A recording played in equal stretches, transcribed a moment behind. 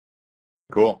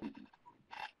Cool.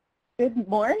 Good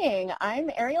morning. I'm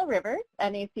Ariel Rivers,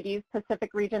 NACD's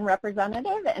Pacific Region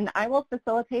Representative, and I will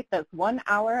facilitate this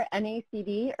 1-hour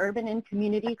NACD Urban and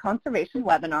Community Conservation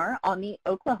webinar on the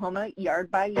Oklahoma Yard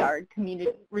by Yard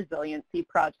Community Resiliency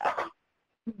Project.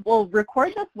 We'll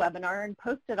record this webinar and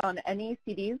post it on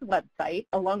NACD's website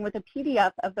along with a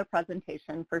PDF of the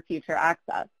presentation for future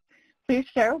access. Please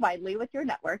share widely with your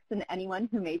networks and anyone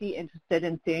who may be interested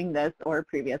in seeing this or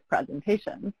previous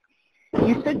presentations.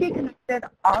 You should be connected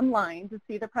online to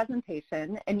see the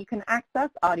presentation, and you can access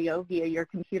audio via your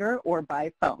computer or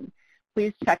by phone.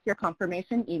 Please check your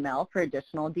confirmation email for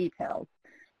additional details.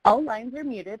 All lines are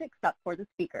muted except for the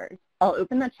speakers. I'll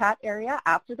open the chat area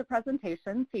after the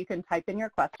presentation so you can type in your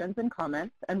questions and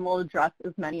comments, and we'll address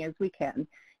as many as we can.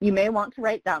 You may want to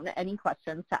write down any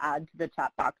questions to add to the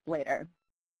chat box later.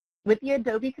 With the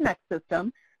Adobe Connect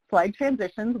system, slide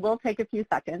transitions will take a few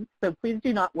seconds, so please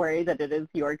do not worry that it is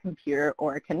your computer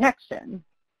or connection.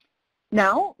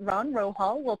 Now, Ron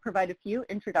Rohal will provide a few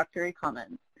introductory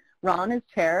comments. Ron is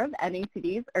chair of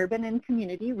NACD's Urban and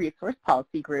Community Resource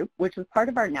Policy Group, which is part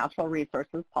of our Natural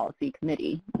Resources Policy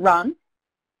Committee. Ron?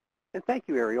 And thank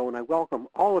you, Ariel, and I welcome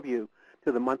all of you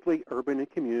to the monthly Urban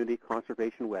and Community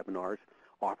Conservation webinars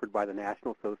offered by the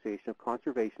National Association of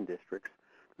Conservation Districts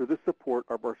through the support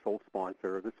of our sole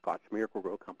sponsor, the Scotts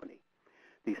Miracle-Gro Company.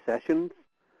 These sessions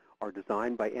are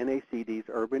designed by NACD's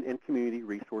Urban and Community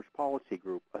Resource Policy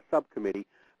Group, a subcommittee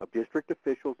of district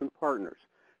officials and partners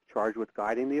charged with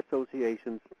guiding the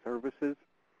association's services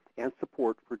and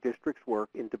support for districts' work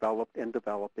in developed and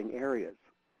developing areas.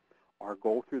 Our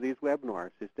goal through these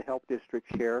webinars is to help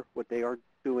districts share what they are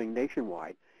doing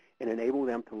nationwide and enable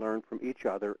them to learn from each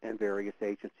other and various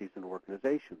agencies and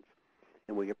organizations.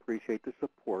 And we appreciate the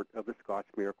support of the Scotts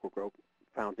Miracle-Gro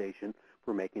Foundation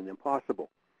for making them possible.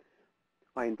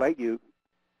 I invite you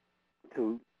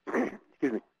to,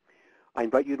 I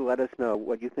invite you to let us know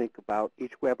what you think about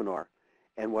each webinar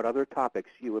and what other topics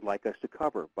you would like us to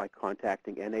cover by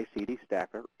contacting NACD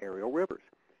staffer Ariel Rivers.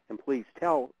 And please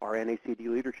tell our NACD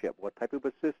leadership what type of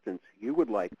assistance you would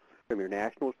like from your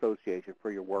national association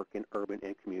for your work in urban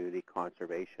and community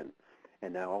conservation.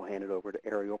 And now I'll hand it over to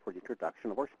Ariel for the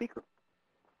introduction of our speaker.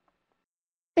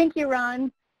 Thank you,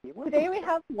 Ron. Today we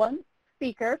have one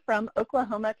speaker from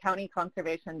Oklahoma County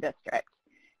Conservation District.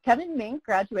 Kevin Mink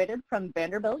graduated from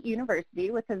Vanderbilt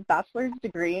University with his bachelor's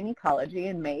degree in ecology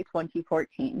in May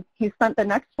 2014. He spent the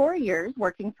next 4 years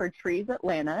working for Trees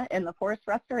Atlanta in the forest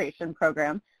restoration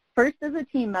program, first as a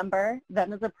team member,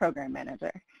 then as a program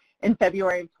manager. In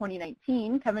February of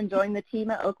 2019, Kevin joined the team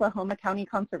at Oklahoma County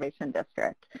Conservation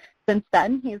District. Since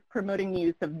then, he is promoting the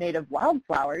use of native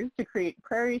wildflowers to create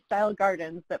prairie-style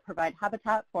gardens that provide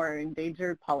habitat for our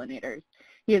endangered pollinators.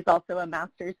 He is also a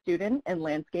master's student in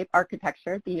landscape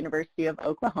architecture at the University of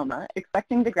Oklahoma,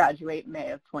 expecting to graduate May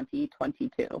of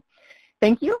 2022.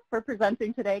 Thank you for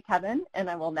presenting today, Kevin, and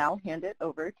I will now hand it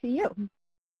over to you.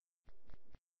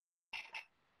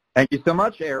 Thank you so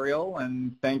much, Ariel,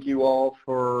 and thank you all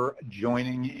for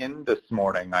joining in this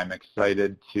morning. I'm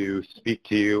excited to speak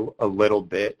to you a little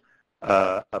bit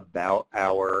about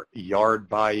our Yard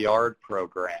by Yard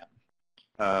program.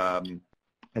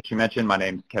 As you mentioned, my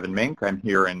name is Kevin Mink. I'm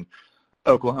here in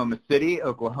Oklahoma City,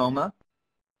 Oklahoma.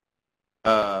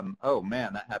 Oh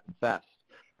man, that happened fast.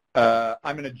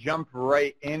 I'm going to jump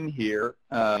right in here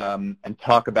and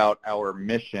talk about our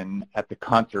mission at the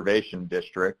Conservation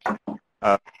District.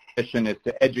 Mission is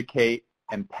to educate,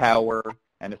 empower,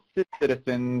 and assist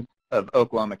citizens of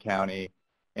Oklahoma County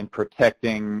in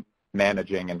protecting,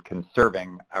 managing, and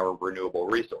conserving our renewable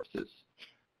resources.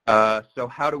 So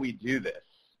how do we do this?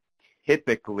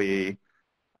 Typically,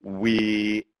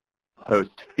 we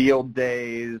host field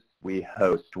days, we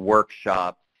host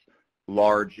workshops,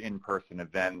 large in-person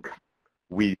events.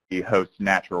 We host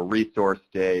natural resource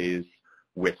days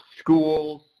with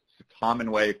schools. It's a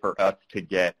common way for us to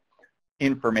get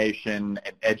information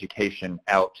and education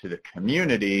out to the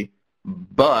community,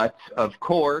 but of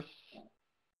course,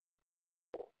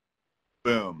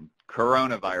 boom,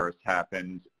 coronavirus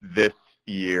happened this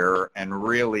year and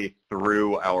really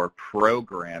threw our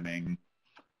programming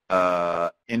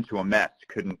into a mess.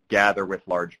 Couldn't gather with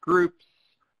large groups,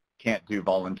 can't do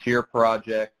volunteer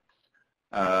projects,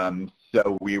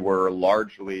 so we were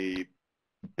largely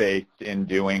based in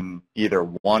doing either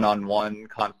one-on-one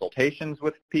consultations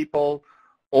with people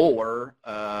or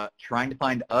trying to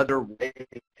find other ways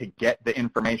to get the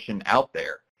information out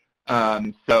there.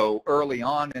 So early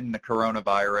on in the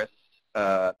coronavirus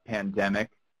pandemic,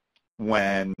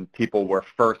 when people were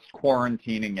first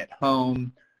quarantining at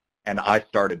home and I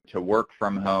started to work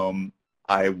from home,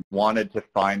 I wanted to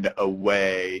find a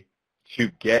way to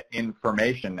get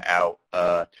information out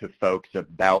to folks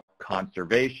about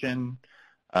conservation,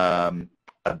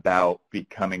 about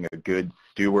becoming a good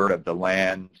steward of the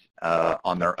land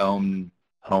on their own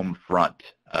home front.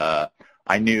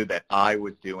 I knew that I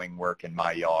was doing work in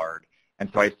my yard, and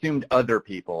so I assumed other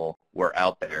people were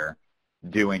out there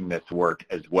doing this work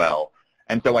as well.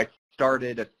 And so I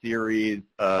started a series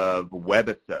of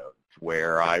webisodes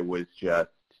where I was just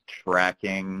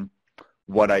tracking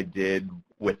what I did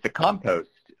with the compost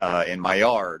in my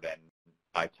yard, and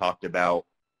I talked about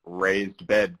raised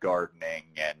bed gardening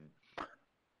and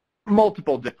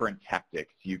multiple different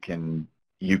tactics you can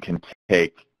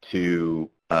take to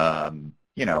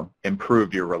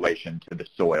improve your relation to the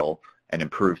soil and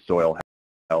improve soil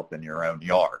health in your own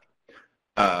yard.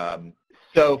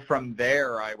 So from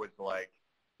there, I was like,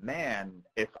 man,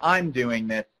 if I'm doing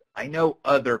this, I know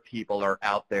other people are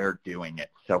out there doing it.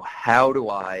 So how do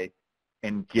I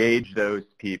engage those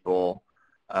people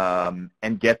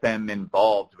and get them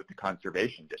involved with the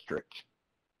conservation district?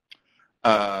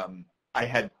 I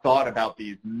had thought about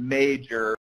these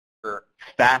major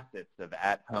facets of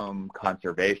at-home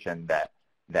conservation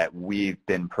that we've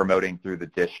been promoting through the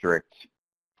district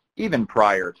even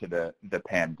prior to the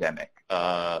pandemic.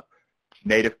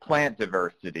 Native plant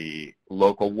diversity,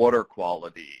 local water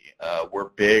quality. We're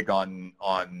big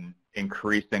on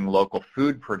increasing local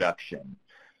food production.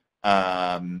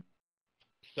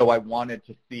 So I wanted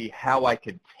to see how I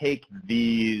could take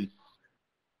these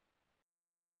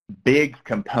big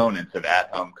components of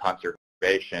at-home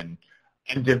conservation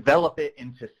and develop it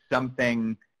into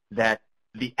something that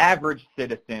the average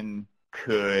citizen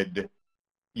could,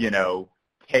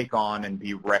 take on and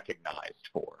be recognized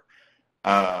for.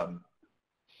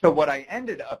 So what I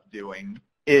ended up doing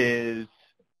is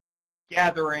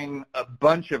gathering a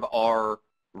bunch of our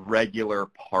regular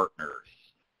partners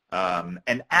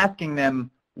and asking them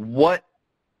what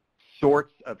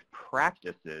sorts of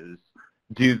practices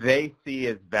do they see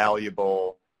as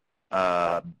valuable,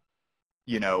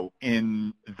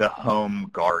 in the home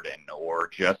garden or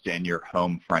just in your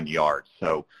home front yard.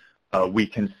 So we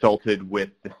consulted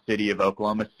with the city of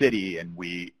Oklahoma City, and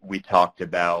we talked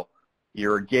about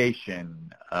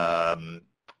irrigation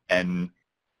and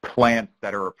plants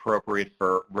that are appropriate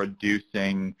for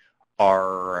reducing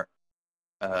our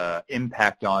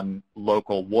impact on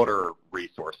local water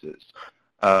resources.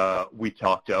 We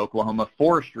talked to Oklahoma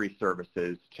Forestry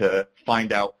Services to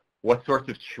find out what sorts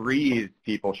of trees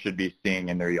people should be seeing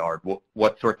in their yard,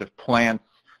 what sorts of plants,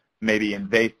 maybe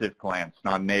invasive plants,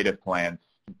 non-native plants,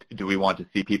 do we want to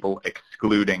see people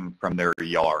excluding from their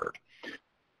yard.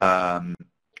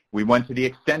 We went to the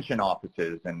extension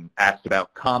offices and asked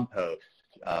about compost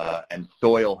and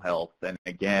soil health, and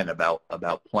again about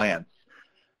plants.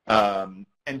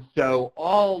 And so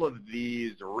all of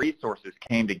these resources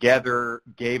came together,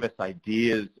 gave us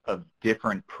ideas of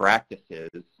different practices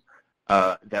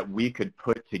that we could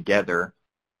put together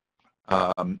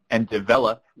and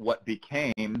develop what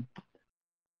became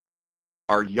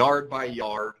our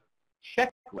yard-by-yard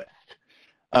checklist.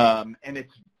 And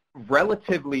it's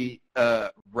relatively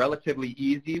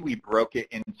easy. We broke it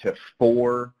into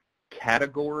 4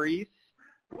 categories,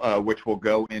 which we'll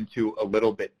go into a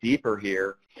little bit deeper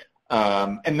here.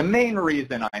 And the main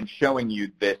reason I'm showing you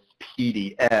this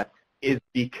PDF is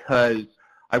because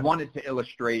I wanted to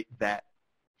illustrate that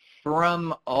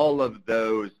from all of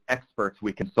those experts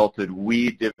we consulted,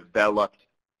 we developed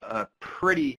a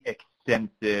pretty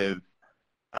extensive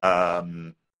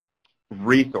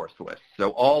resource list. So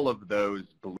all of those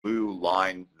blue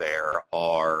lines there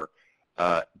are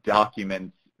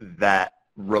documents that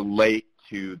relate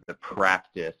to the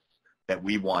practice that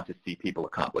we want to see people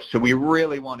accomplish. So we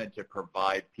really wanted to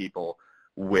provide people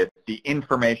with the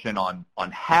information on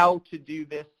how to do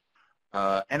this,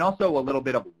 and also a little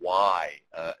bit of why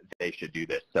they should do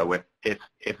this. So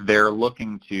if they're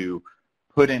looking to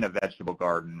put in a vegetable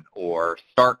garden or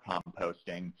start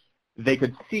composting, they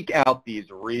could seek out these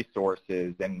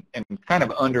resources and kind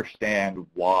of understand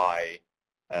why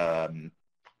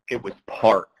it was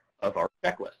part of our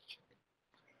checklist.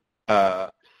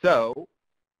 So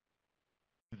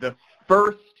the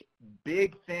first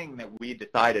big thing that we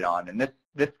decided on, and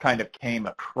this kind of came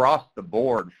across the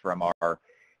board from our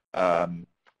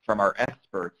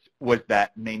experts, was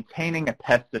that maintaining a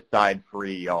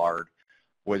pesticide-free yard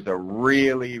was a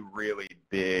really, really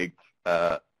big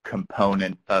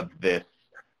component of this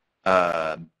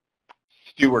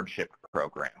stewardship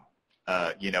program.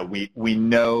 We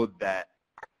know that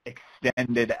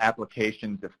extended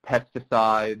applications of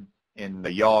pesticides in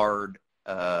the yard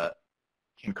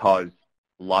can cause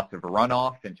lots of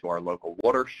runoff into our local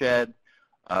watershed.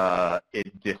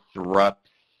 It disrupts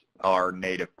are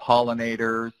native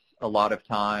pollinators a lot of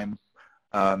times.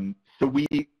 So we,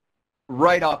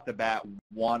 right off the bat,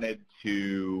 wanted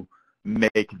to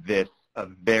make this a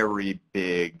very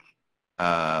big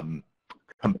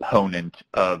component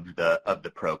of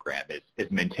the program is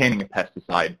maintaining a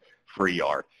pesticide-free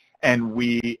yard. And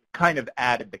we kind of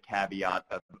added the caveat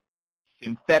of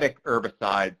synthetic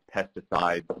herbicides,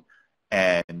 pesticides,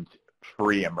 and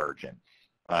pre-emergence.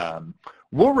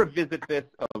 We'll revisit this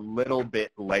a little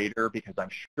bit later because I'm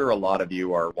sure a lot of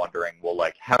you are wondering, well,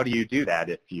 like, how do you do that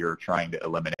if you're trying to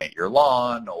eliminate your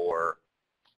lawn or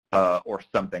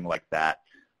something like that?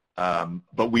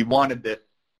 But we wanted this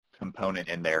component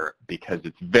in there because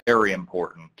it's very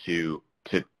important to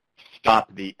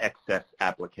stop the excess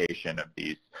application of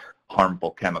these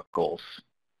harmful chemicals.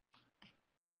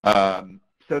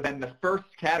 So then the first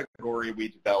category we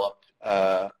developed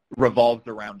revolves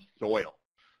around soil.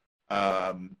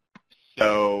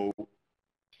 So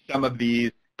some of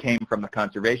these came from the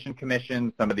Conservation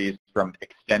Commission, some of these from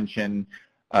extension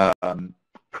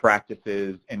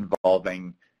practices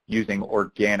involving using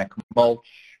organic mulch,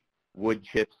 wood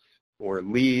chips, or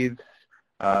leaves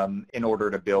in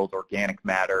order to build organic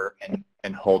matter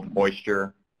and hold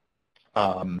moisture.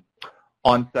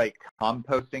 On-site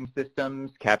composting systems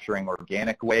capturing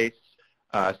organic waste.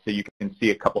 So you can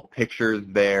see a couple pictures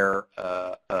there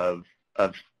of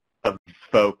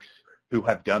folks who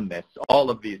have done this. All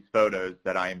of these photos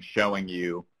that I am showing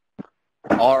you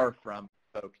are from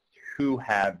folks who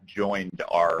have joined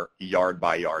our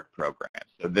yard-by-yard program.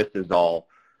 So this is all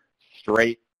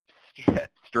straight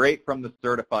from the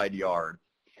certified yard.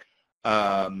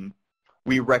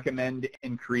 We recommend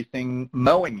increasing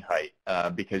mowing height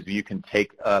because you can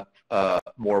take up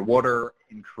more water,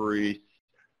 increase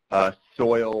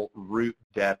soil root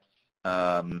depth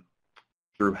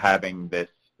through having this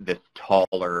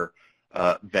taller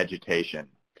vegetation.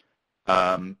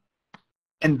 And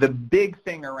the big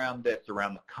thing around this,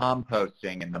 around the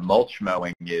composting and the mulch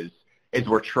mowing is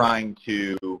we're trying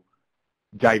to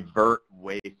divert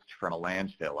waste from a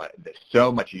landfill.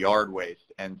 So much yard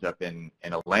waste ends up in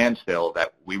a landfill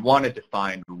that we wanted to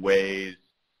find ways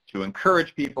to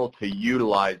encourage people to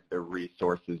utilize the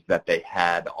resources that they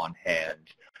had on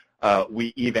hand.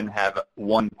 We even have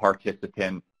one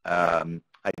participant,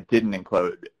 I didn't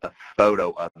include a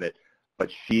photo of it, but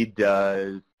she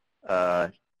does,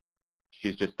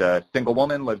 she's just a single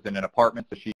woman, lives in an apartment,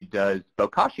 so she does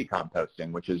bokashi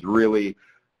composting, which is really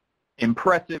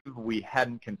impressive. We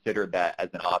hadn't considered that as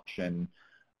an option.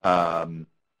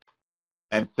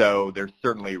 And so there's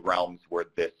certainly realms where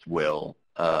this will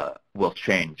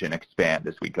change and expand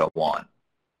as we go on.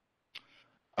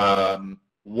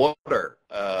 Water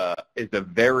is a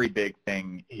very big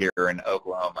thing here in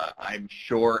Oklahoma. I'm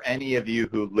sure any of you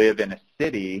who live in a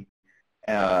city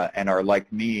and are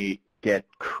like me get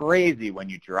crazy when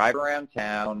you drive around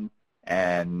town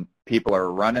and people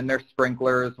are running their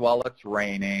sprinklers while it's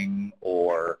raining,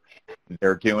 or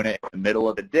they're doing it in the middle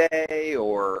of the day,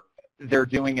 or they're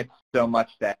doing it so much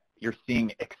that you're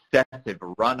seeing excessive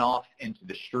runoff into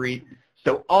the street.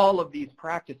 So all of these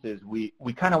practices, we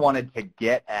kind of wanted to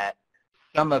get at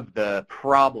some of the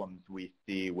problems we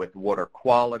see with water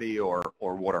quality or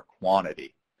water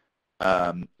quantity.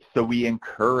 So we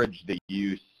encourage the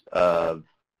use of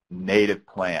native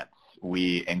plants.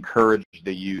 We encourage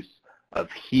the use of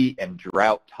heat and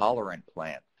drought tolerant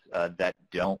plants that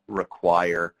don't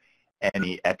require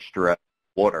any extra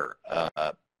water.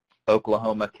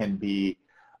 Oklahoma can be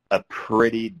a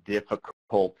pretty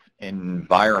difficult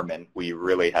environment. We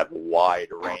really have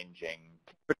wide-ranging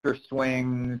temperature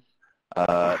swings.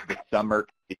 The summer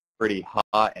can be pretty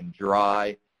hot and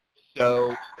dry.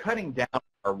 So cutting down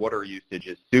our water usage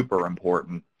is super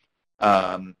important.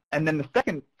 And then the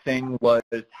second thing was,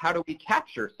 how do we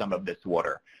capture some of this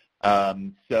water?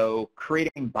 So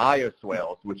creating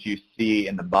bioswales, which you see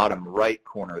in the bottom right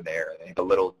corner there, they have a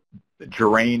little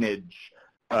drainage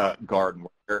garden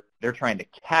where they're trying to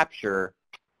capture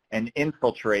and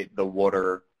infiltrate the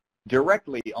water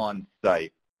directly on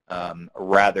site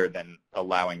rather than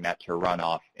allowing that to run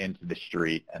off into the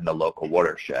street and the local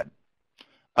watershed.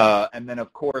 And then,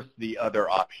 of course, the other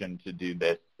option to do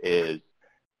this is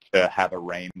to have a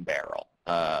rain barrel.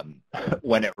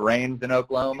 When it rains in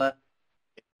Oklahoma,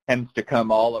 it tends to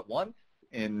come all at once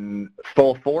in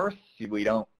full force. We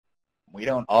don't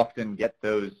often get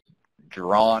those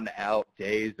drawn-out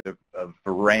days of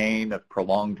rain, of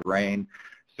prolonged rain.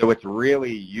 So it's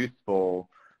really useful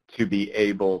to be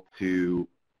able to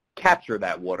capture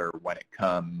that water when it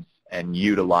comes and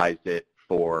utilize it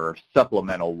for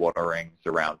supplemental waterings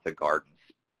around the gardens,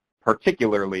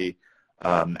 particularly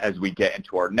as we get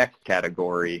into our next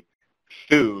category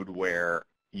food where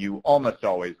you almost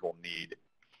always will need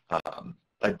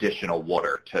additional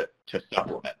water to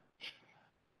supplement.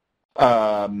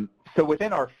 So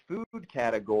within our food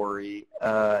category,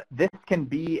 this can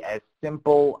be as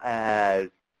simple as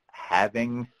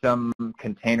having some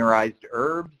containerized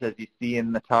herbs, as you see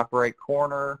in the top right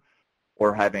corner,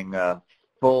 or having a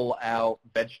full-out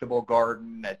vegetable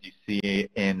garden, as you see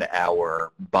in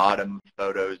our bottom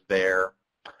photos there.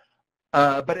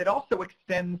 But it also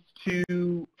extends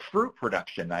to fruit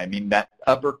production. I mean, that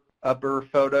upper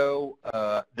photo,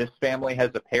 this family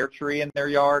has a pear tree in their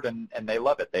yard, and they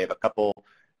love it. They have a couple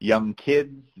young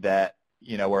kids that,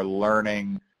 you know, are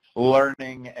learning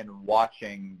and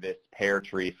watching this pear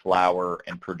tree flower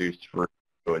and produce fruit.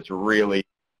 So it's really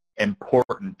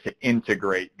important to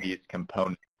integrate these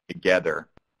components together.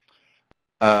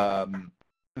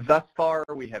 Thus far,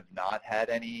 we have not had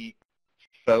any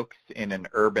folks in an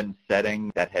urban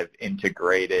setting that have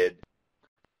integrated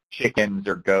chickens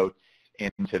or goats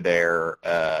into their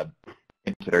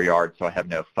yard, so I have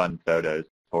no fun photos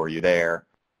for you there,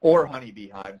 or honeybee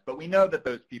hives. But we know that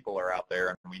those people are out there,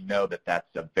 and we know that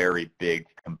that's a very big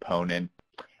component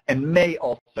and may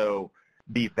also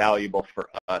be valuable for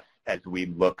us as we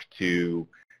look to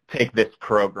take this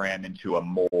program into a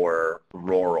more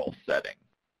rural setting.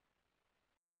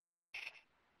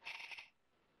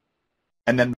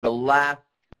 And then the last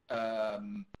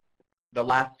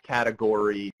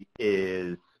category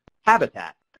is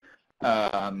habitat.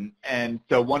 And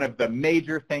so one of the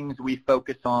major things we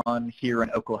focus on here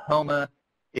in Oklahoma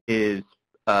is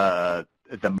the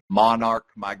monarch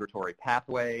migratory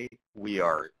pathway. We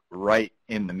are right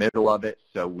in the middle of it,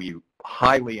 so we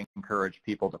highly encourage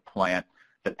people to plant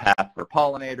the path for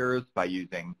pollinators by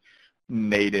using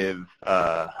native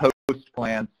host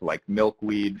plants like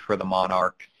milkweed for the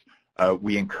monarchs.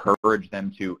 We encourage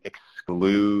them to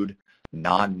exclude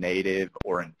non-native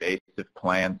or invasive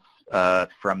plants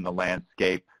from the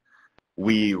landscape.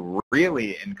 We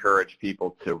really encourage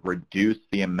people to reduce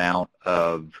the amount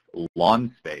of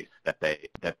lawn space that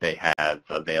they have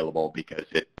available, because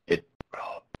it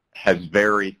has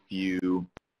very few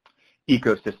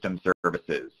ecosystem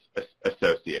services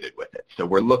associated with it. So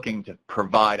we're looking to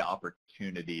provide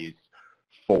opportunities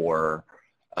for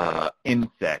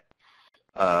insects,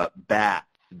 bats,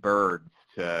 birds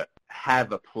to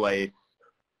have a place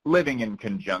living in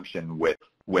conjunction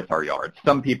with our yards.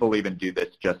 Some people even do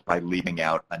this just by leaving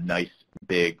out a nice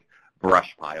big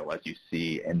brush pile, as you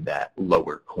see in that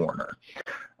lower corner.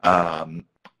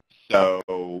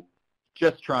 So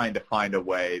just trying to find a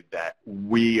way that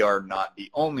we are not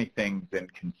the only things in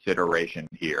consideration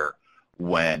here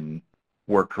when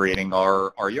we're creating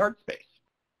our yard space.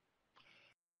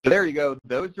 So there you go.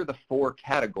 Those are the 4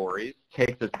 categories.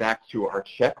 Takes us back to our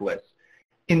checklist.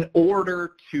 In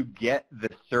order to get the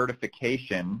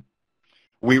certification,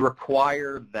 we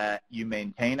require that you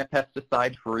maintain a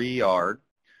pesticide-free yard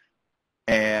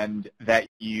and that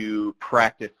you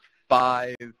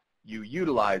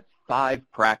utilize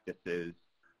 5 practices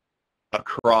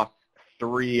across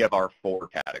 3 of our 4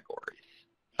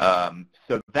 categories.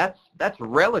 So that's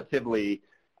relatively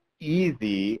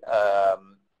easy,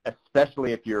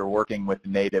 especially if you're working with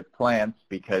native plants,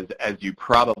 because as you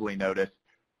probably noticed,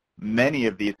 many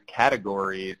of these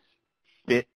categories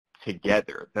fit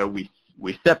together. Though we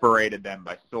separated them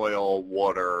by soil,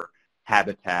 water,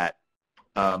 habitat,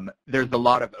 there's a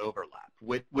lot of overlap,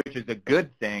 which is a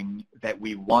good thing that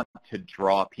we want to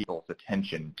draw people's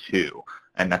attention to.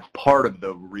 And that's part of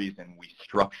the reason we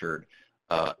structured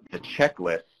the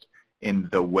checklist in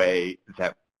the way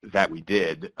that we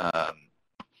did,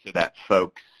 so that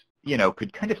folks, you know,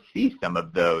 could kind of see some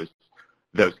of those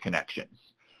connections.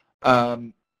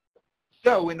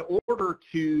 So in order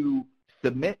to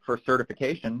submit for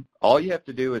certification, all you have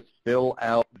to do is fill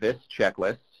out this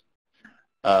checklist.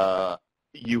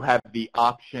 You have the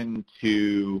option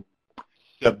to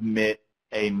submit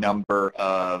a number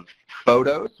of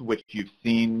photos, which you've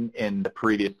seen in the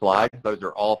previous slide. Those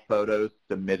are all photos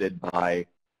submitted by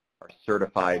our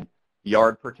certified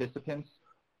yard participants.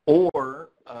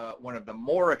 Or one of the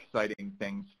more exciting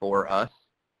things for us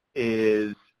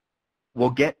is we'll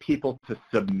get people to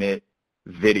submit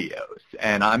videos.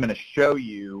 And I'm going to show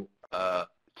you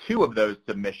 2 of those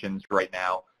submissions right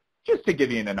now, just to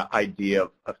give you an idea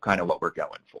of kind of what we're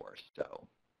going for. So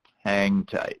hang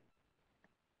tight.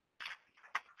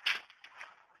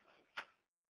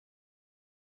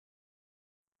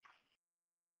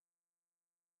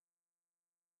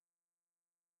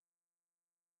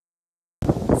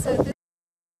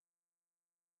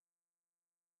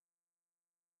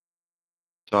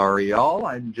 Sorry, y'all.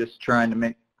 I'm just trying to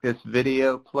make this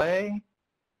video play.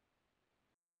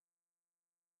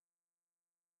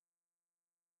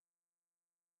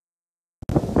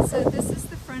 So this is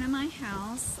the front of my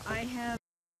house. I have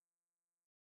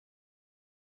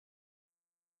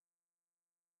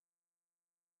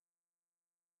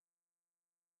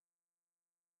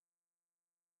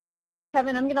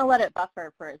Kevin, I'm going to let it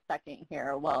buffer for a second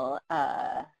here while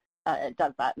it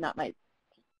does that, and that might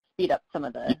speed up some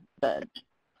of the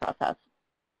process.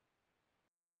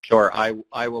 Sure, I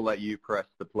will let you press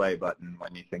the play button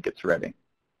when you think it's ready.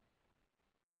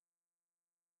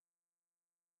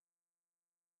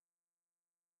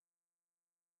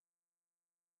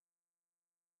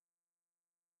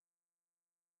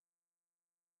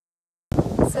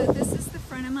 So this is the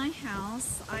front of my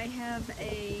house. I have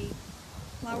a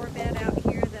flower bed out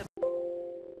here that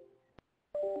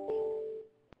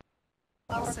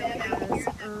also has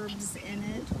herbs in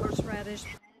it, horseradish.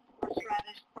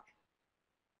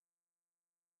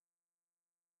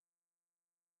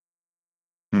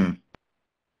 Hmm.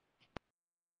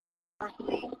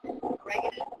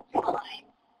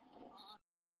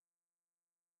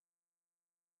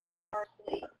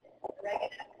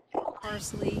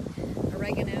 Parsley,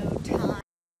 oregano, thyme.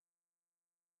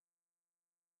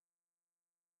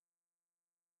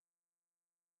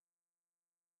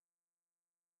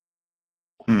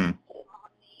 Hmm.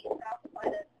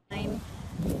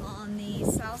 On the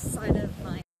south side of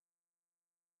my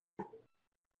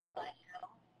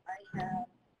have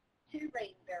two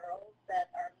rain barrels that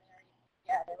are married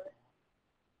together.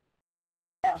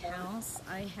 house,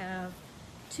 I have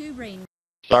two rain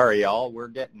Sorry, y'all, we're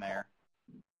getting there.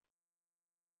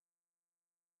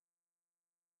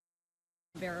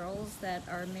 barrels that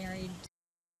are married.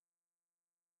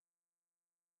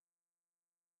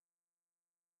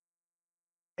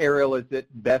 Ariel, is it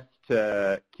best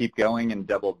to keep going and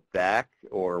double back,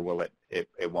 or will it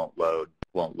won't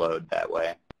load that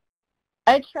way?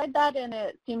 I tried that and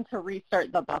it seemed to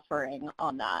restart the buffering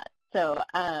on that. So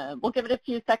we'll give it a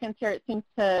few seconds here. It seems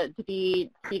to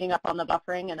be speeding up on the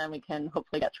buffering, and then we can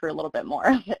hopefully get through a little bit more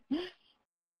of it.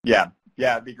 Yeah,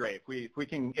 it'd be great.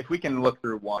 If we can look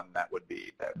through one, that would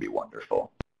be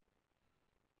wonderful.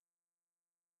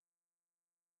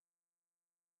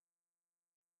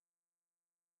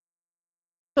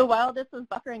 So while this is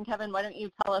buffering, Kevin, why don't you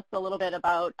tell us a little bit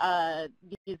about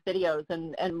these videos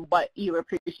and what you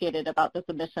appreciated about the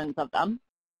submissions of them?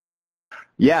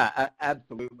 Yeah,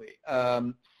 absolutely.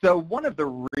 So one of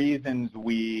the reasons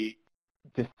we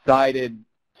decided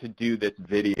to do this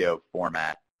video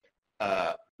format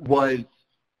was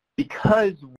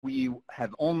because we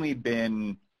have only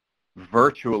been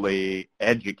virtually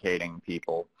educating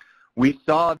people. We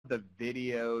saw the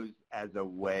videos as a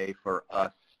way for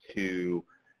us to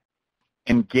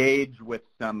engage with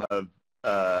some of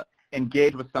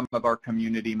our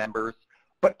community members,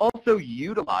 but also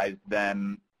utilize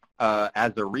them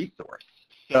as a resource.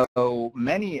 So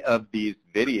many of these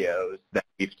videos that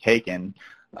we've taken,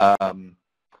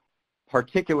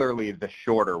 particularly the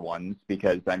shorter ones,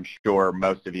 because I'm sure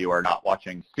most of you are not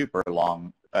watching super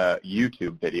long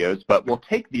YouTube videos, but we'll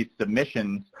take these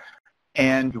submissions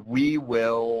and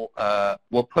we'll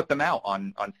put them out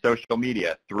on social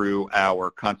media through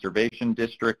our conservation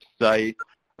district site,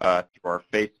 through our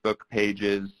Facebook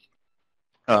pages.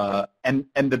 And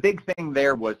the big thing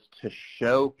there was to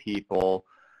show people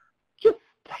just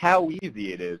how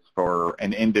easy it is for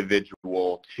an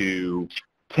individual to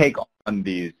take on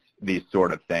these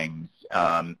sort of things.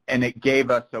 And it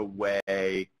gave us a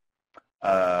way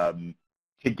to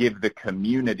give the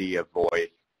community a voice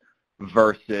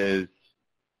versus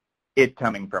it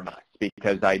coming from us,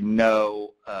 because I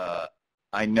know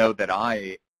that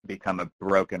I become a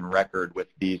broken record with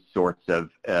these sorts of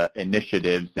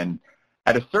initiatives, and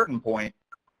at a certain point,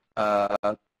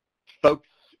 folks,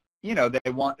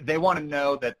 they want to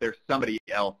know that there's somebody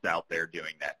else out there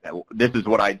doing that. This is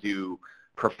what I do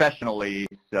professionally,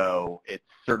 so it's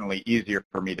certainly easier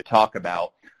for me to talk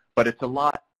about. But it's a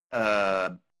lot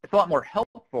more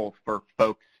helpful for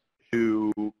folks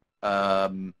who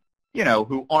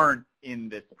who aren't in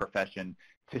this profession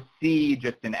to see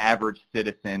just an average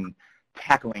citizen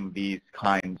tackling these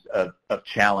kinds of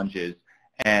challenges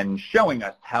and showing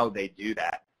us how they do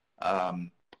that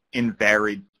in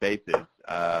varied spaces.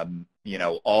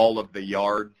 All of the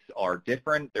yards are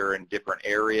different. They're in different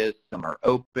areas. Some are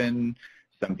open.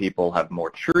 Some people have more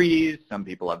trees. Some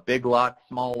people have big lots,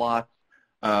 small lots.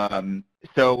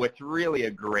 So it's really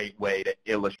a great way to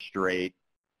illustrate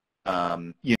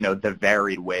the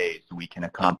varied ways we can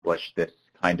accomplish this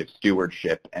kind of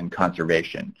stewardship and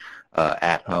conservation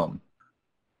at home.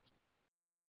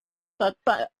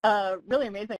 That's really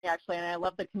amazing, actually, and I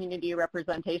love the community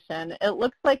representation. It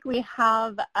looks like we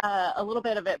have a little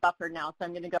bit of it buffered now, so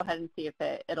I'm going to go ahead and see if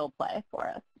it'll play for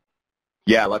us.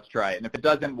 Yeah, let's try it. And if it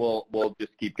doesn't, we'll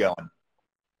just keep going.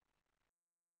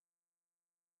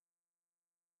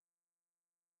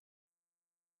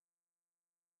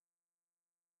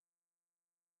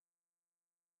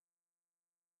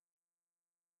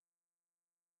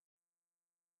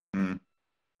 Mm.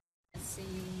 Let's see.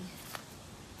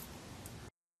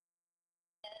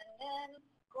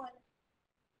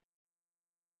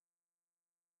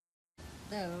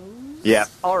 Those. Yeah.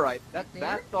 All right. Right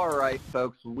That's all right,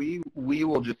 folks. We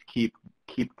will just keep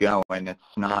going. It's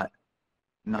not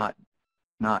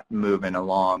moving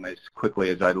along as quickly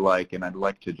as I'd like, and I'd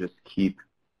like to just keep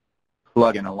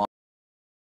plugging along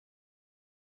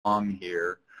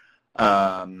here.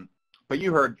 But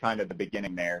you heard kind of the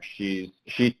beginning there. She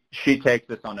takes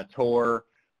us on a tour,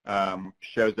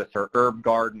 shows us her herb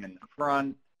garden in the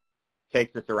front,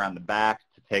 takes us around the back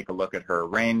to take a look at her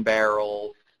rain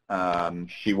barrels.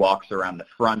 She walks around the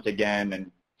front again and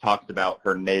talks about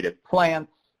her native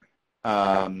plants.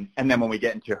 And then when we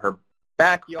get into her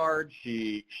backyard,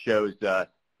 she shows us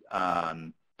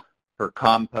her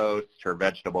compost, her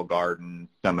vegetable garden,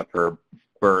 some of her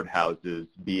bird houses,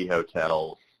 bee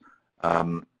hotels,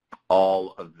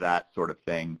 all of that sort of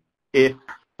thing. If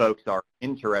folks are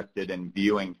interested in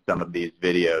viewing some of these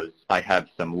videos, I have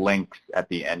some links at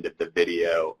the end of the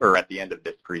video, or at the end of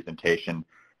this presentation.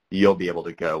 You'll be able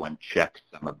to go and check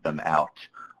some of them out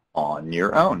on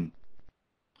your own.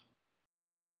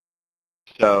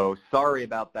 So sorry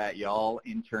about that, y'all.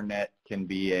 Internet can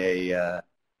be a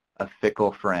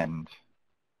fickle friend.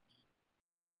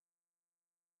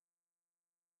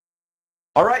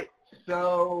 All right,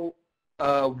 so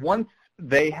once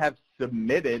they have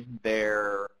submitted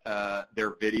their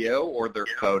video or their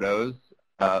photos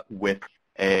with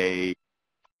the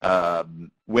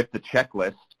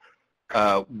checklist,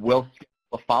 we'll schedule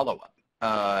a follow-up.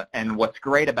 And what's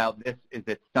great about this is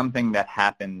it's something that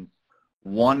happens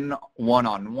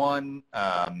one-on-one.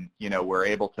 You know, we're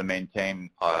able to maintain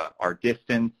our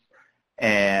distance,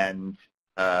 and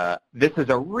this is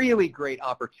a really great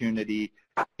opportunity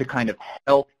to kind of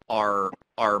help our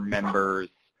members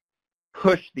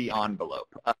push the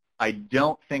envelope. I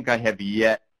don't think I have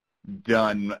yet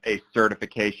done a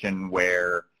certification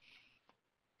where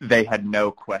they had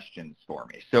no questions for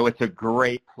me. So it's a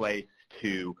great place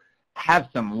to have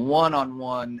some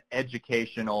one-on-one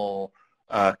educational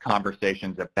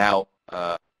conversations about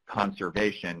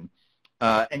conservation,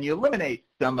 and you eliminate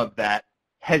some of that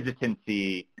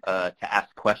hesitancy to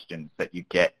ask questions that you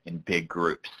get in big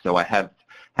groups. So I have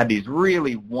had these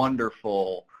really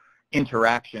wonderful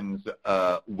interactions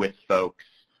with folks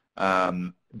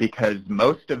because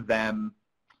most of them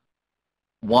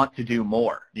want to do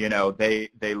more. You know, they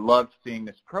love seeing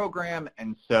this program,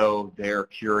 and so they're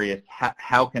curious,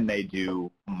 how can they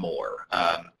do more?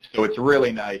 So it's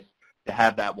really nice to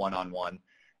have that one-on-one.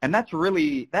 And that's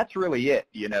really it.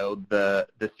 You know, the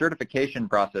certification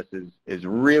process is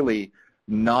really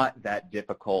not that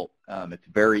difficult. It's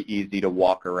very easy to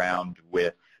walk around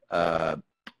with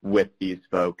these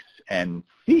folks and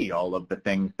see all of the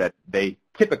things that they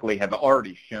typically have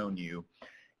already shown you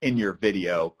in your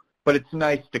video. But it's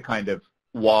nice to kind of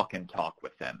walk and talk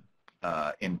with them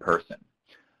in person.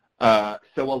 So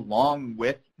along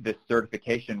with this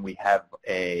certification, we have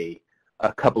a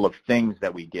couple of things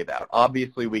that we give out.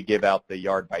 Obviously, we give out the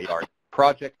yard-by-yard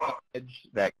project package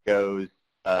that goes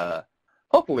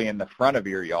hopefully in the front of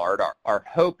your yard. Our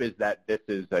hope is that this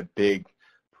is a big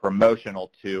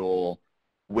promotional tool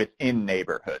within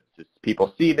neighborhoods. As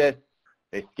people see this,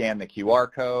 they scan the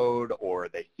QR code, or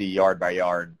they see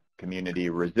yard-by-yard community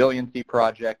resiliency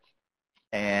project,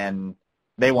 and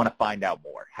they want to find out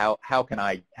more. How can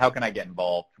I get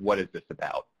involved? What is this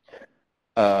about?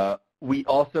 We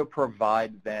also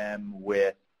provide them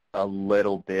with a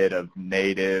little bit of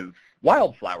native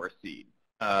wildflower seed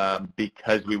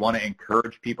because we want to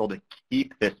encourage people to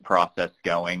keep this process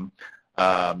going.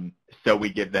 So we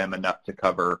give them enough to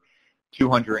cover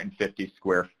 250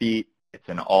 square feet. It's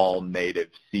an all-native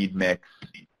seed mix.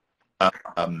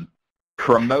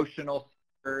 Promotional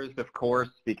stickers, of course,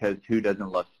 because who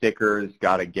doesn't love stickers?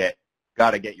 Gotta get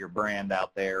your brand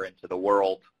out there into the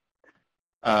world.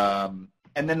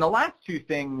 And then the last two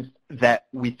things that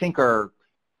we think are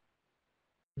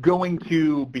going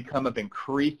to become of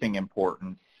increasing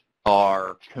importance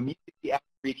are community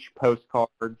outreach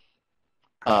postcards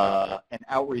and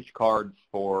outreach cards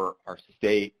for our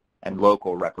state and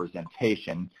local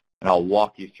representation. And I'll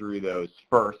walk you through those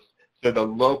first. So the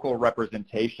local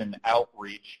representation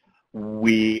outreach,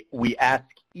 we ask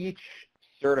each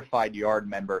certified yard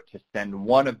member to send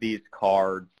one of these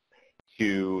cards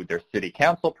to their city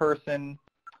council person,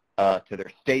 to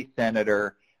their state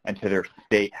senator, and to their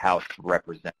state House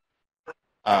representatives.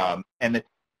 And it's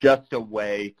just a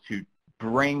way to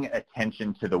bring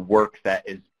attention to the work that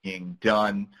is being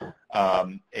done.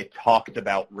 It talks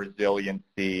about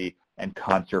resiliency and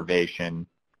conservation,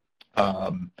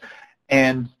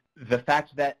 and the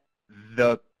fact that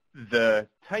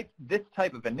this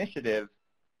type of initiative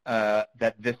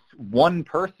that this one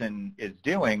person is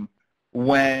doing,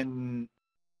 when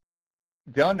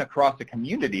done across a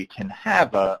community, can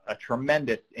have a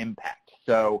tremendous impact.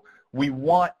 So we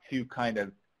want to kind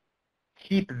of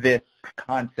keep this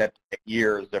concept in the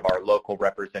ears of our local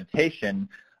representation,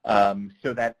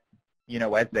 so that,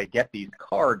 as they get these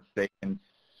cards, they can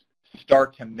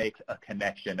start to make a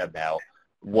connection about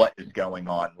what is going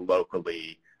on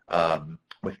locally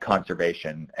with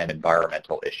conservation and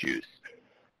environmental issues.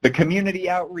 The community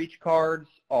outreach cards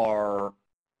are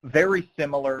very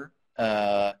similar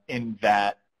in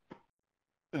that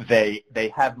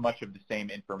they have much of the same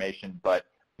information, but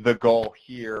the goal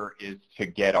here is to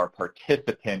get our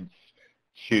participants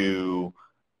to,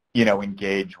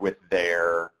 engage with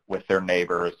their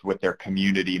neighbors, with their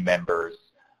community members,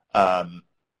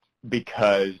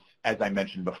 because, as I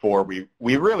mentioned before, we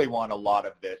really want a lot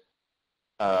of this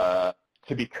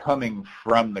to be coming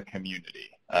from the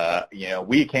community.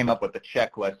 We came up with a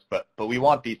checklist, but we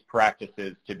want these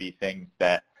practices to be things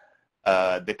that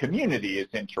the community is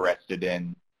interested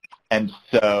in. And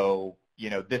so,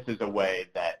 this is a way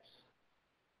that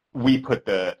we put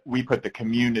the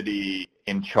community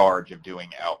in charge of doing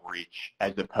outreach,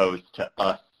 as opposed to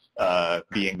us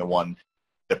being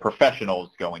the professionals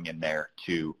going in there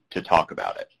to talk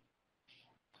about it.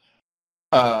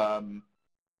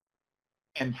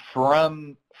 And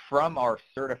from our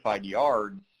certified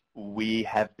yards, we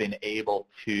have been able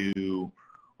to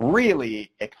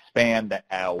really expand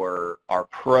our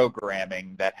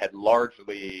programming that had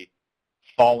largely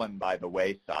fallen by the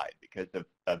wayside because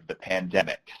of the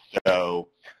pandemic. So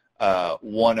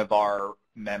one of our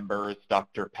members,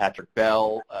 Dr. Patrick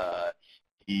Bell,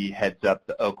 he heads up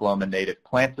the Oklahoma Native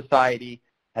Plant Society,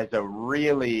 has a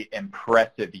really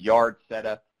impressive yard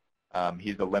setup.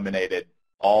 He's eliminated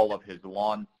all of his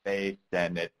lawn space,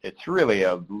 and it's really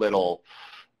a little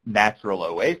natural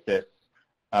oasis.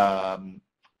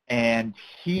 And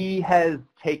he has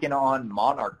taken on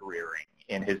monarch rearing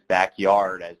in his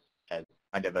backyard as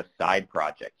kind of a side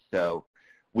project. So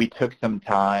we took some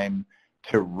time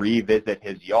to revisit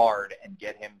his yard and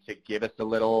get him to give us a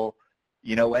little,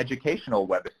 educational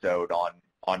webisode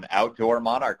on outdoor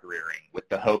monarch rearing, with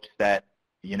the hopes that,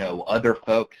 other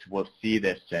folks will see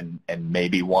this and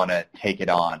maybe want to take it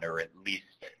on, or at least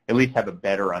have a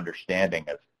better understanding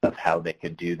of how they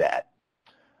could do that.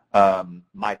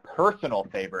 My personal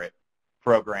favorite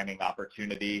programming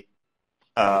opportunity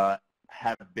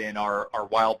have been our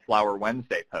Wildflower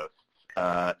Wednesday posts.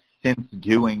 Since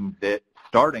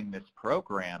starting this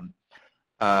program,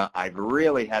 I've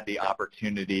really had the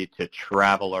opportunity to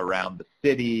travel around the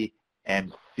city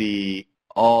and see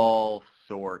all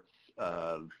sorts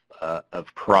of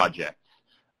projects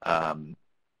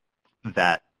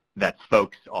that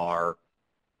folks are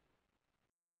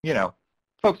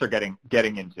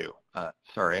getting into.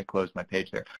 Sorry, I closed my page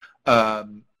there.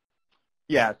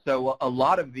 So a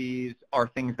lot of these are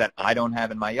things that I don't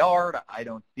have in my yard, I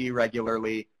don't see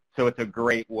regularly, so it's a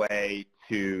great way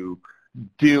to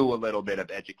do a little bit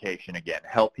of education again,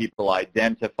 help people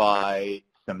identify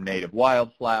some native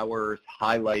wildflowers,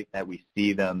 highlight that we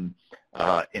see them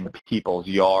in people's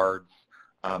yards.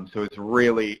 So it's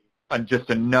really just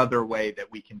another way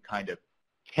that we can kind of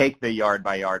take the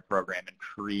yard-by-yard program and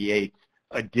create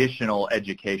additional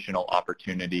educational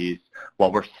opportunities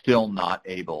while we're still not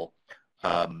able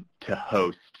to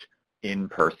host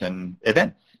in-person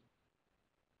events.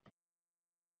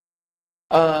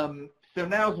 So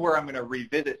now's where I'm going to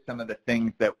revisit some of the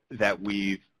things that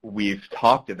we've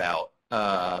talked about.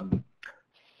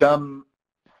 Some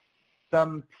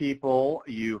people,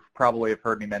 you probably have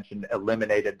heard me mention,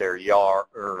 eliminated their yard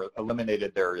or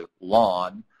eliminated their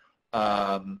lawn.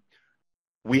 I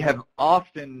have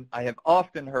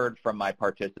often heard from my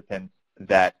participants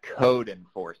that code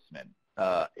enforcement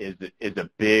is a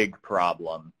big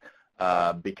problem,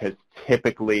 because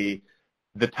typically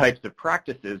the types of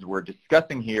practices we're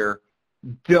discussing here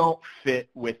don't fit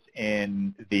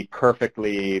within the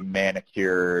perfectly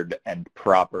manicured and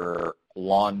proper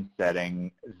lawn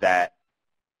setting that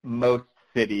most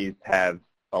cities have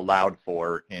allowed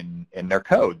for in their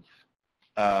codes.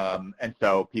 And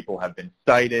so people have been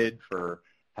cited for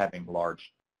having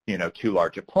too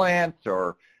large a plants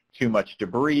or too much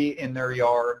debris in their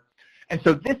yard. And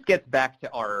so this gets back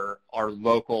to our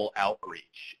local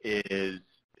outreach, is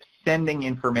sending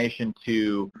information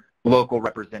to local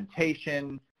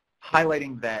representation,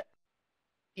 highlighting that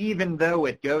even though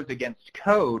it goes against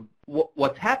code,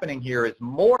 what's happening here is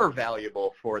more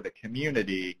valuable for the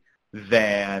community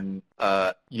than,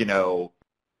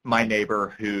 my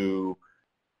neighbor who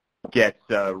gets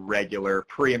regular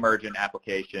pre-emergent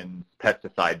applications,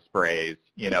 pesticide sprays.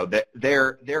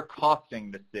 They're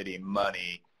costing the city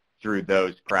money through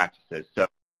those practices. So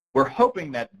we're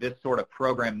hoping that this sort of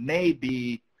program may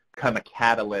become a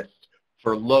catalyst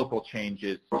for local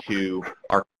changes to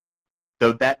our,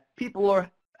 so that people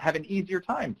have an easier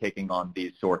time taking on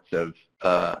these sorts of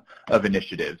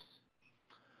initiatives.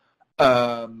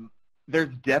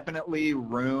 There's definitely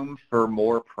room for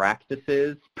more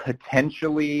practices,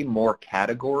 potentially more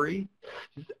categories.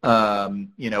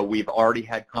 We've already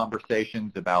had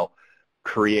conversations about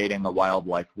creating a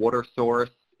wildlife water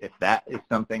source, if that is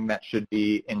something that should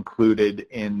be included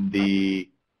in the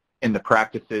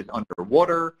practices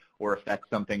underwater, or if that's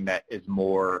something that is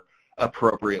more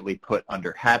appropriately put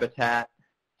under habitat.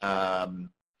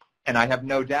 And I have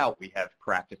no doubt we have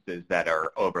practices that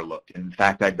are overlooked. In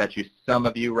fact, I bet you some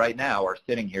of you right now are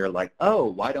sitting here like, oh,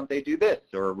 why don't they do this?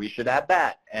 Or we should add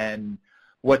that. And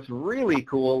what's really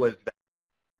cool is that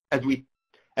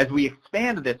as we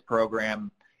expand this program,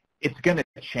 it's going to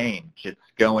change. It's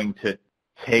going to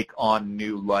take on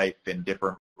new life in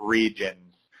different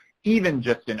regions, even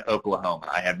just in Oklahoma.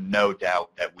 I have no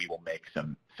doubt that we will make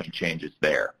some changes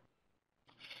there.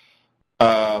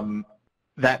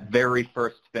 That very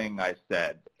first thing I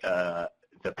said,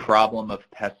 the problem of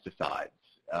pesticides,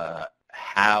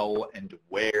 how and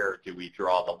where do we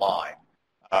draw the line?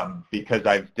 Because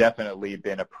I've definitely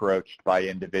been approached by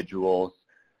individuals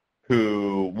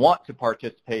who want to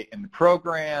participate in the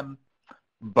program,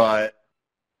 but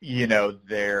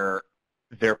their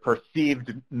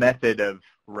perceived method of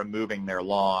removing their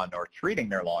lawn or treating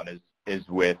their lawn is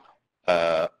with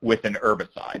an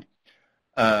herbicide.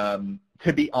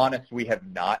 To be honest, we have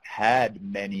not had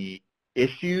many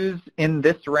issues in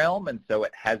this realm, and so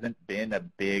it hasn't been a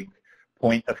big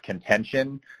point of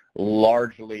contention.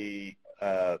 Largely,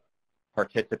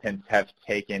 participants have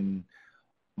taken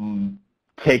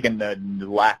the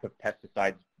lack of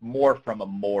pesticides more from a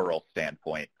moral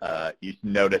standpoint. You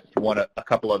noticed a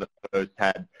couple of the photos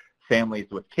had families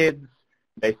with kids.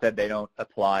 They said they don't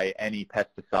apply any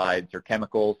pesticides or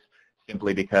chemicals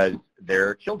simply because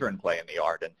their children play in the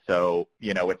yard, and so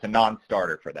it's a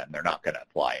non-starter for them. They're not going to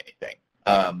apply anything.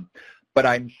 But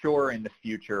I'm sure in the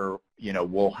future,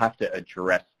 we'll have to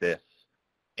address this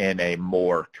in a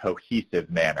more cohesive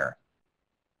manner.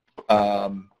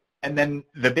 And then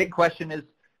the big question is,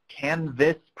 can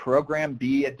this program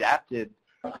be adapted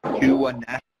to a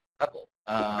national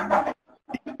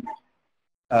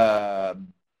level?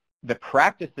 The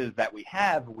practices that we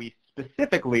have, we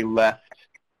specifically left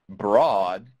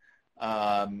broad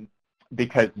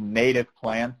because native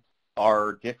plants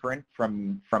are different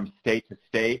from state to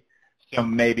state. So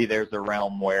maybe there's a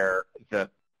realm where the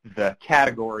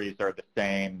categories are the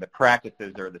same, the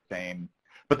practices are the same,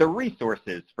 but the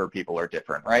resources for people are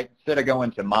different, right? Instead of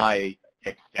going to my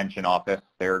extension office,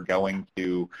 they're going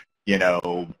to, your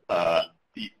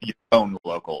own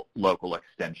local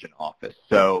extension office.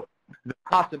 So the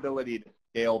possibility to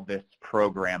scale this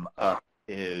program up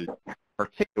is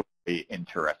particularly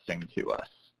interesting to us.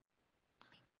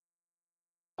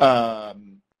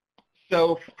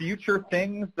 So future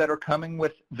things that are coming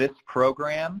with this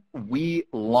program, we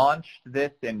launched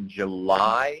this in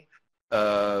July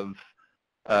of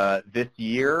this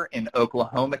year in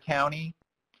Oklahoma County.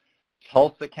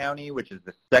 Tulsa County, which is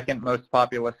the second most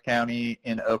populous county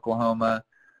in Oklahoma,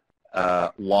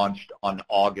 launched on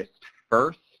August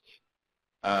 1st.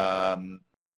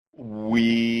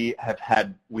 We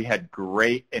had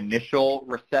great initial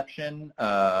reception,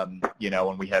 and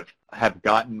we have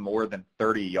gotten more than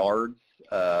 30 yards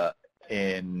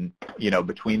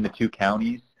between the two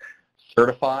counties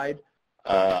certified.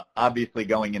 Obviously,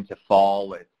 going into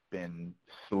fall, it's been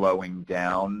slowing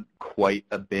down quite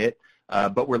a bit,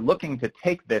 but we're looking to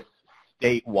take this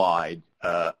statewide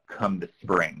come the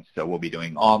spring. So we'll be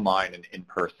doing online and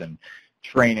in-person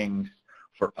trainings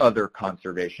for other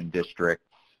conservation districts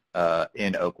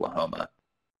in Oklahoma.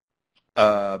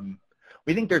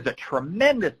 We think there's a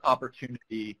tremendous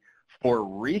opportunity for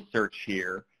research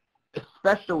here,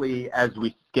 especially as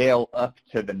we scale up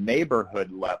to the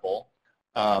neighborhood level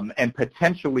and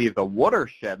potentially the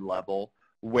watershed level,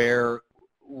 where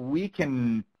we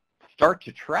can start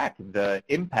to track the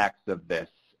impacts of this.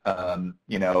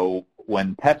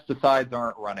 When pesticides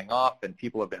aren't running off and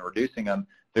people have been reducing them,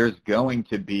 there's going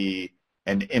to be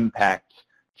an impact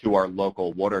to our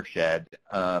local watershed.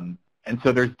 And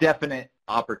so there's definite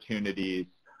opportunities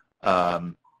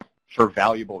for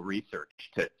valuable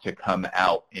research to come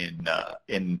out in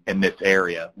this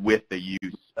area with the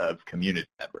use of community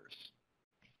members.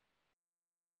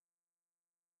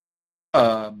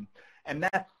 And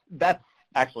that's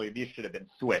actually, these should have been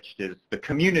switched, is the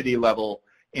community level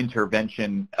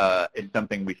intervention is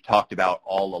something we've talked about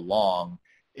all along,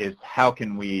 is how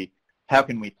can we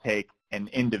take an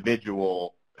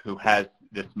individual who has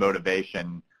this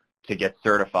motivation to get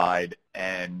certified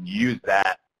and use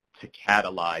that to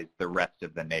catalyze the rest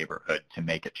of the neighborhood to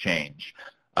make a change.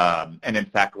 And in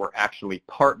fact, we're actually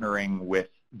partnering with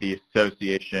the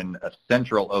Association of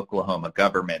Central Oklahoma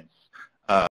Governments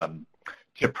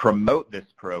to promote this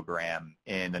program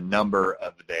in a number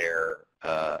of their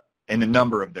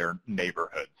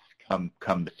neighborhoods come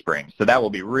the spring. So that will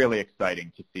be really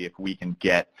exciting to see if we can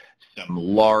get some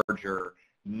larger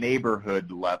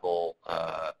neighborhood level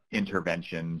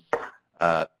interventions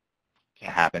to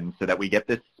happen, so that we get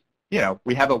this,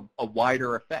 we have a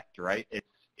wider effect, right?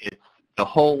 It's the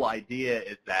whole idea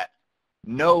is that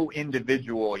no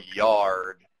individual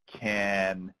yard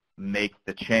can make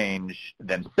the change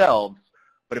themselves,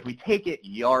 but if we take it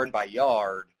yard by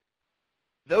yard,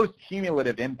 those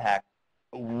cumulative impacts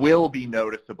will be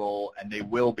noticeable and they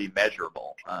will be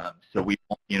measurable. So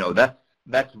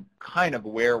that's kind of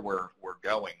where we're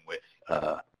going with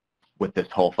this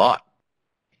whole thought.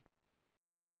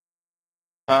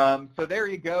 So there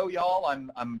you go, y'all.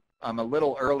 I'm a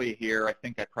little early here. I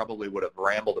think I probably would have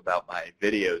rambled about my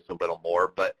videos a little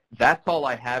more, but that's all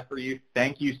I have for you.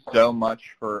 Thank you so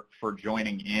much for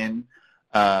joining in.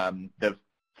 The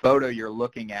photo you're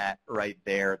looking at right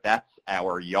there, that's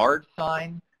our yard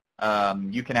sign.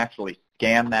 You can actually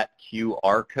scan that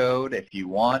QR code if you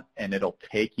want, and it'll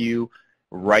take you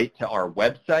right to our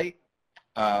website,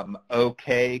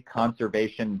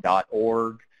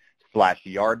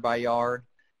 okconservation.org/yard-by-yard.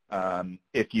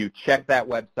 If you check that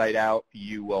website out,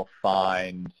 you will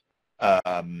find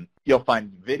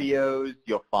videos,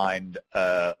 you'll find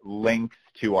links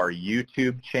to our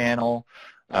YouTube channel,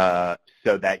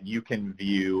 so that you can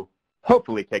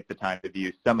hopefully take the time to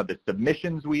view some of the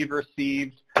submissions we've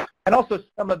received, and also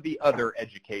some of the other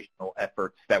educational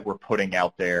efforts that we're putting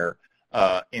out there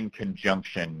in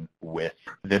conjunction with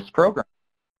this program.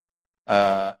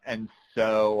 And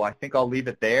so I think I'll leave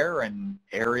it there, and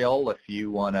Ariel, if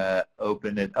you want to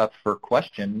open it up for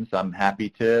questions, I'm happy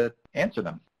to answer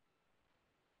them.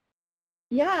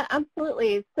 Yeah,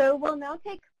 absolutely. So we'll now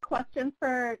take questions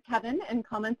for Kevin and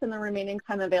comments in the remaining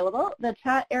time available. The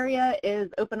chat area is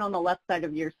open on the left side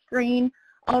of your screen.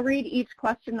 I'll read each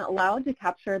question aloud to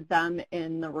capture them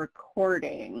in the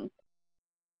recording.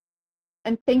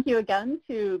 And thank you again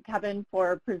to Kevin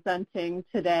for presenting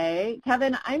today.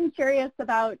 Kevin, I'm curious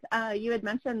about, you had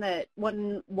mentioned that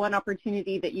one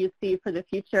opportunity that you see for the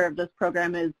future of this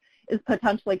program is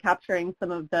potentially capturing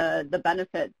some of the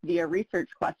benefits via research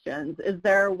questions. Is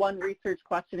there one research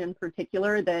question in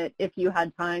particular that if you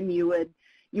had time you would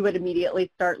immediately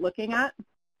start looking at?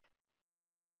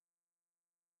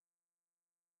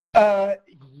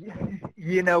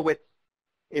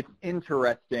 It's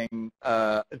interesting.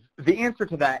 The answer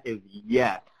to that is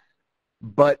yes,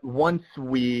 but once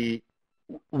we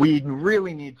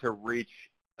really need to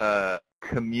reach a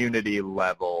community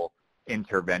level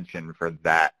intervention for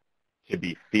that to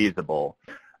be feasible.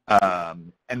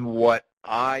 And what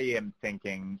I am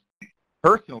thinking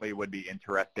personally would be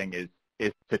interesting is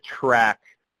to track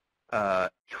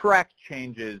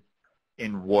changes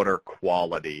in water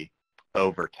quality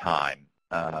over time.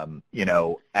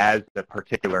 As the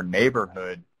particular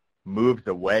neighborhood moves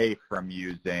away from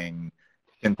using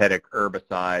synthetic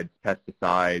herbicides,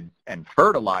 pesticides, and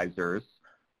fertilizers,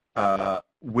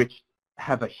 which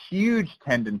have a huge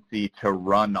tendency to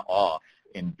run off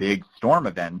in big storm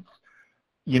events,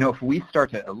 if we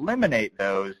start to eliminate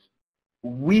those,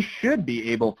 we should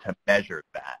be able to measure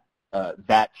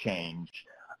that change.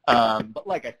 But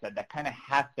like I said, that kind of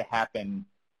has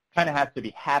to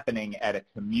be happening at a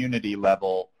community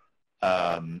level,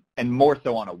 and more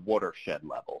so on a watershed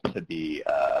level to be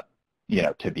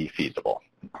feasible.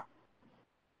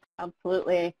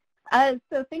 Absolutely.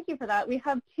 So thank you for that. We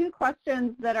have two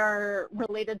questions that are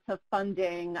related to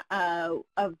funding of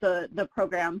the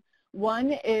program.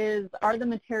 One is, are the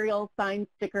materials, signs,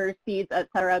 stickers, seeds, et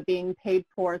cetera, being paid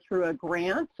for through a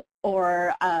grant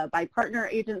or by partner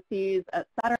agencies, et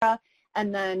cetera?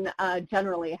 And then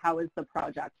generally, how is the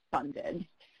project funded?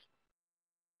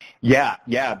 Yeah,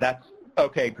 that's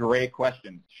okay. Great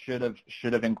question. Should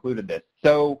have included this.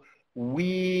 So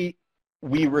we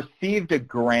received a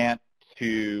grant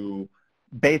to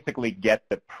basically get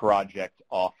the project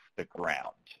off the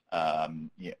ground.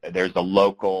 There's a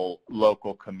local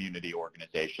community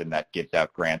organization that gives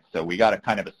out grants. So we got a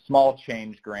kind of a small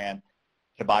change grant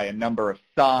to buy a number of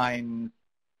signs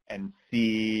and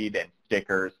seed and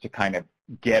stickers to kind of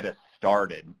get us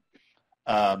started.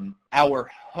 Our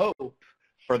hope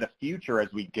for the future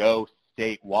as we go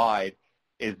statewide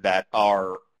is that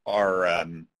our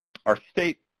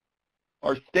state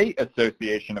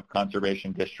association of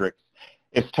conservation districts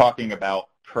is talking about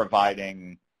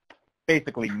providing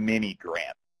basically mini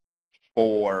grants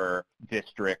for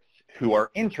districts who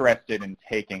are interested in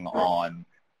taking on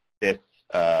this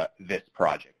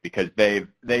project, because they've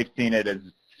seen it as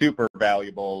super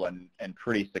valuable and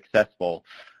pretty successful.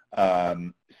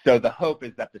 So the hope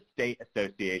is that the state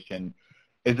association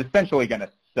is essentially going to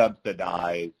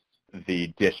subsidize the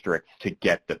districts to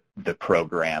get the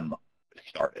program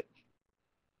started.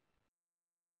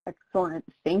 Excellent.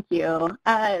 Thank you.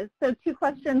 So 2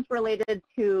 questions related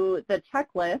to the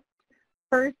checklist.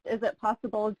 First, is it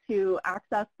possible to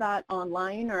access that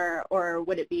online, or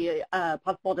would it be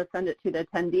possible to send it to the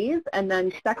attendees? And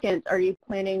then second, are you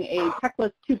planning a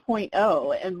checklist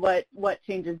 2.0, and what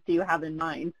changes do you have in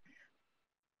mind?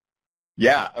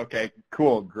 Yeah, okay,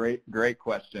 cool. Great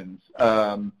questions.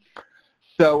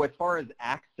 So as far as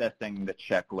accessing the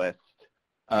checklist,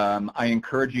 I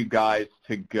encourage you guys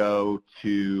to go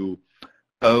to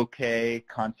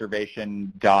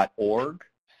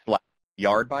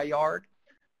okconservation.org/yard-by-yard.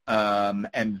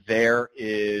 And there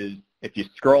is, if you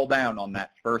scroll down on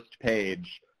that first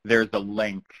page, there's a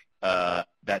link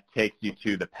that takes you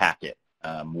to the packet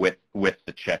with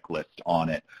the checklist on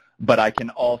it. But I can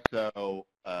also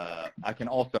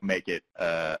make it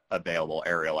available,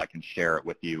 Ariel. I can share it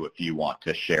with you if you want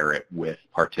to share it with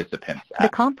participants. The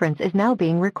conference is now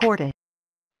being recorded.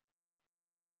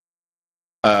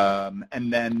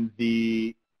 And then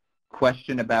the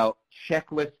question about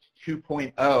checklist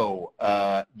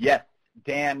 2.0, yes,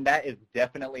 Dan, that is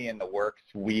definitely in the works.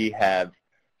 We have,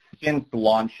 since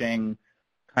launching,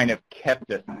 kind of kept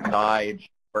a side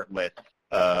short list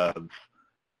of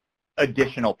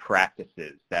additional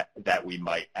practices that we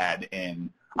might add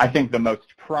in. I think the most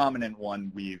prominent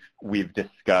one we've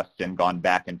discussed and gone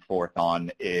back and forth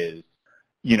on is,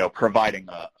 providing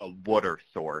a water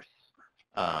source.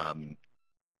 The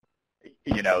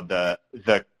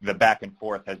back and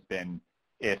forth has been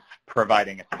if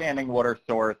providing a standing water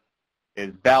source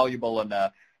is valuable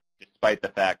enough, despite the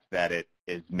fact that it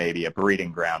is maybe a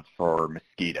breeding ground for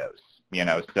mosquitoes.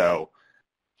 So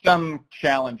some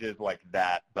challenges like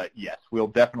that, but yes, we'll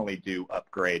definitely do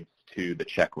upgrades to the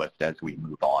checklist as we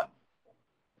move on.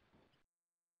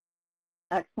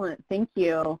 Excellent, thank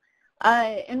you.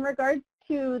 In regards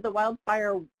to the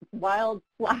Wildflower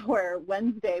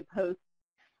Wednesday posts,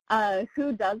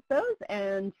 who does those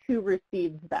and who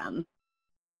receives them?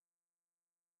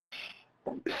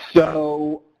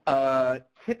 So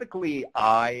typically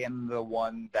I am the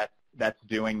one that's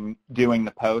doing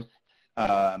the posts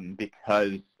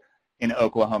because in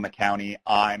Oklahoma County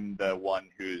I'm the one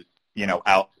who's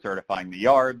out certifying the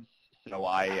yards, so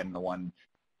I am the one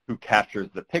who captures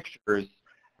the pictures,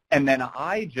 and then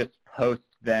I just post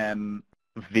them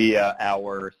via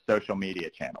our social media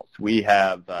channels. We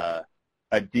have a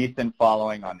decent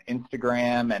following on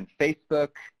Instagram and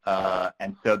Facebook,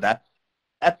 and so that's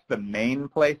the main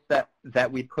place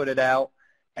that we put it out.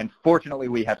 And fortunately,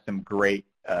 we have some great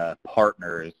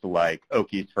partners like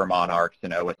Okies for Monarchs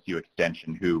and OSU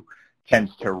Extension, who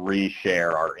tends to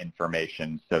reshare our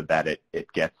information so that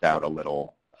it gets out a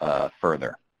little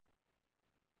further.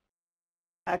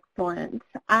 Excellent.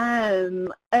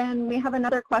 And we have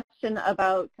another question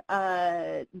about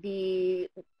the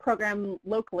program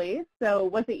locally. So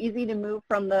was it easy to move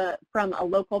from a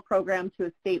local program to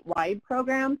a statewide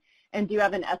program? And do you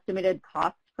have an estimated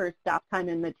cost for staff time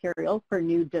and materials for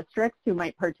new districts who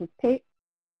might participate?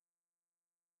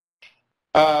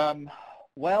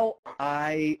 Well,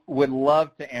 I would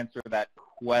love to answer that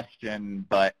question,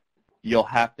 but you'll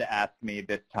have to ask me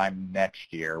this time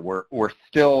next year. We're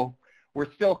still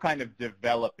kind of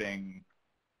developing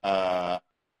that,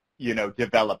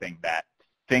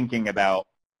 thinking about,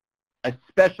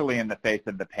 especially in the face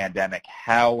of the pandemic,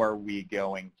 how are we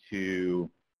going to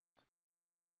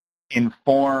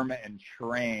inform and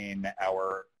train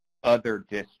our other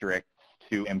districts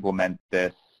to implement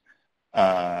this,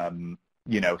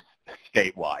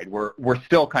 statewide. We're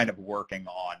still kind of working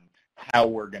on how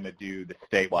we're going to do the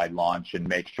statewide launch and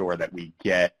make sure that we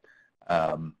get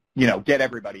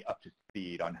everybody up to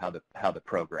speed on how the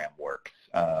program works.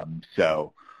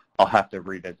 So I'll have to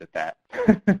revisit that.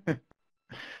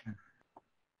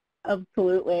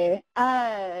 Absolutely.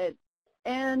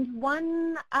 And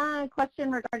one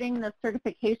question regarding the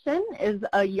certification, is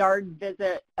a yard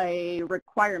visit a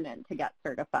requirement to get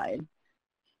certified?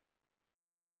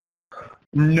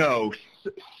 No,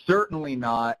 certainly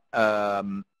not.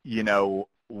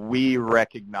 We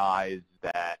recognize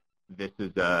that this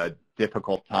is a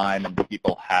difficult time and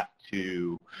people have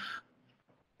to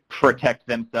protect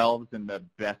themselves in the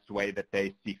best way that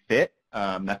they see fit.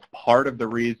 That's part of the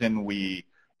reason we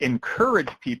encourage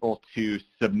people to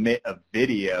submit a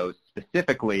video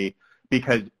specifically,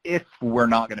 because if we're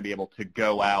not going to be able to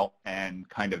go out and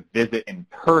kind of visit in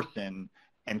person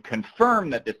and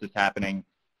confirm that this is happening,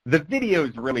 the video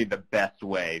is really the best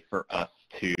way for us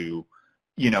to,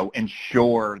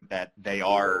 ensure that they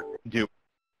are doing what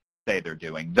they say they're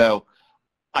doing. Though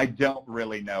I don't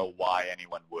really know why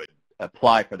anyone would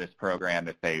apply for this program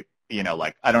if they,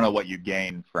 I don't know what you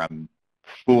gain from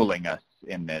fooling us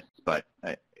in this, but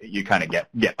you kind of get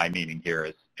my meaning here.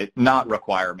 Is it's not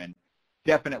requirement.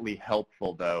 Definitely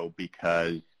helpful though,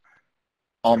 because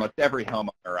almost every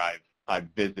homeowner I've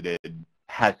visited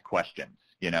has questions.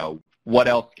 What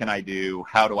else can I do?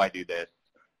 How do I do this?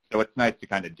 So it's nice to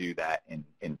kind of do that in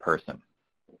person.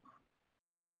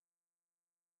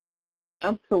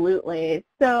 Absolutely.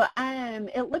 So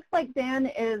it looks like Dan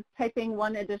is typing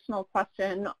one additional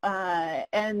question,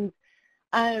 and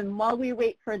while we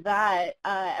wait for that,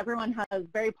 everyone has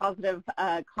very positive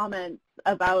comments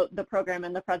about the program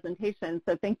and the presentation.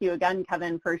 So thank you again,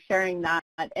 Kevin, for sharing that.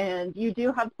 And you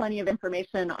do have plenty of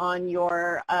information on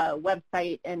your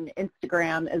website and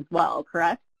Instagram as well,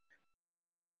 correct?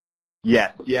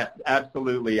 Yes,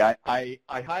 absolutely. I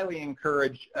highly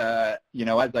encourage, as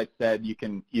I said, you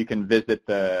can visit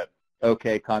the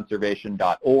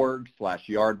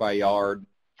okconservation.org/yard-by-yard.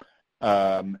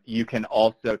 You can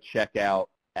also check out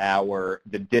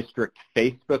the district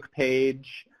Facebook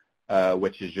page,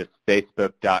 which is just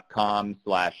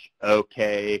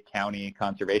facebook.com/OK County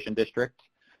Conservation District.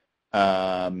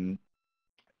 So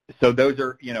those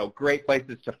are, great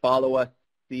places to follow us,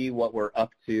 see what we're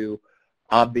up to.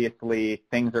 Obviously,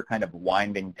 things are kind of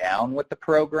winding down with the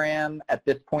program at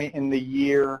this point in the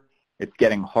year. It's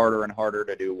getting harder and harder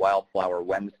to do Wildflower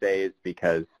Wednesdays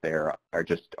because there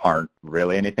aren't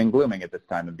really anything blooming at this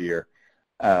time of year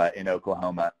in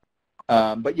Oklahoma.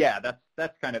 But yeah, that's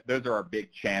kind of, those are our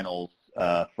big channels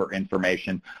for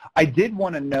information. I did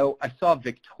want to know, I saw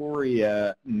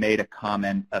Victoria made a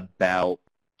comment about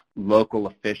local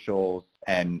officials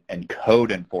and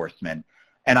code enforcement.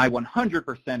 And I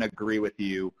 100% agree with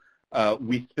you.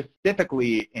 We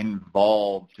specifically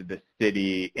involved the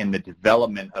city in the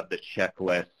development of the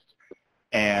checklist,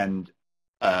 and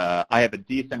I have a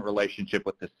decent relationship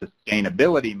with the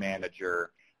sustainability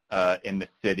manager in the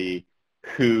city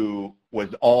who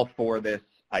was all for this.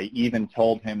 I even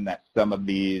told him that some of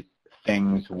these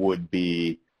things would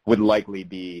likely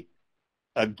be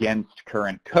against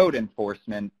current code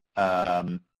enforcement,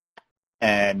 and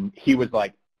he was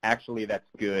like, actually, that's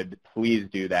good. Please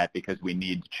do that because we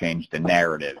need to change the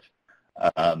narrative.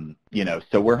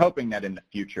 So we're hoping that in the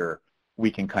future we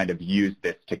can kind of use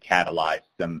this to catalyze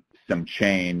some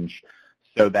change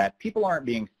so that people aren't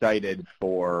being cited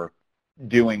for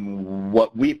doing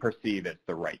what we perceive as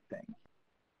the right thing.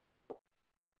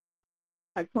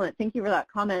 Excellent. Thank you for that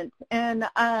comment. And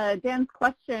Dan's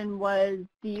question was,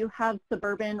 do you have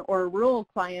suburban or rural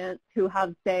clients who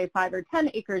have, say, 5 or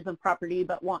 10 acres of property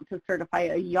but want to certify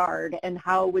a yard, and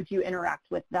how would you interact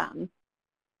with them?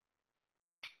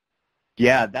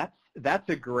 Yeah, that's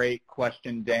a great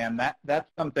question, Dan. That's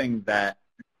something that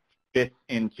fits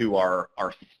into our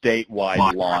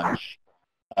statewide launch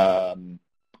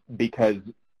because,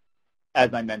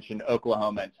 as I mentioned,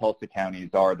 Oklahoma and Tulsa counties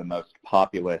are the most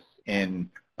populous in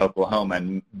Oklahoma,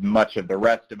 and much of the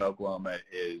rest of Oklahoma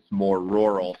is more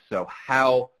rural. So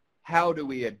how do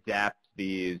we adapt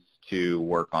these to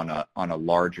work on a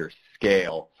larger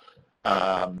scale?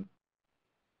 I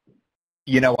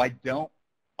don't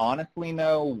honestly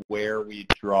know where we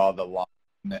draw the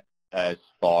line as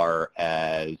far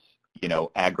as,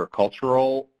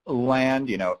 agricultural land.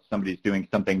 If somebody's doing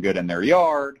something good in their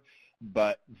yard,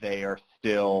 but they are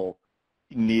still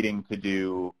needing to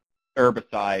do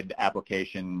herbicide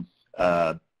applications,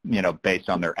 based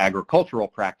on their agricultural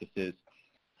practices.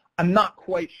 I'm not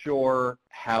quite sure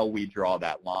how we draw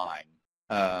that line.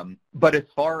 But as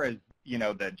far as,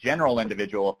 the general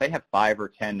individual, if they have 5 or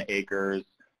 10 acres,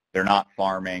 they're not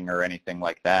farming or anything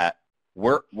like that,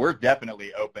 we're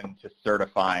definitely open to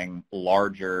certifying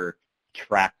larger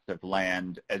tracts of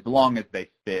land as long as they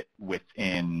fit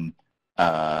within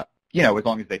as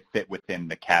long as they fit within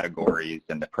the categories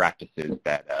and the practices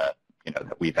that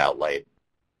that we've outlaid.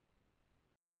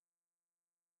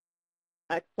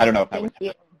 Excellent. I don't know if that Thank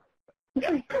you.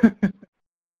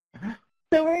 Yeah.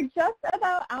 So we're just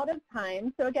about out of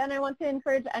time. So again, I want to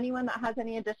encourage anyone that has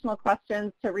any additional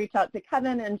questions to reach out to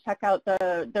Kevin and check out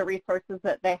the resources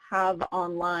that they have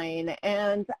online.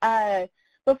 And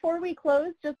before we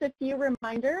close, just a few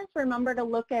reminders. Remember to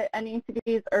look at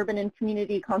NACD's Urban and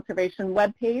Community Conservation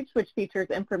webpage, which features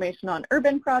information on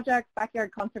urban projects,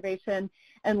 backyard conservation,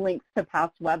 and links to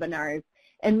past webinars.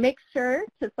 And make sure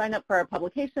to sign up for our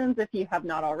publications if you have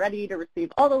not already to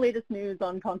receive all the latest news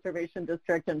on Conservation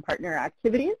District and partner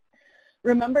activities.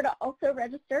 Remember to also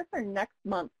register for next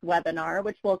month's webinar,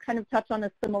 which will kind of touch on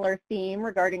a similar theme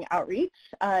regarding outreach.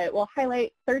 It will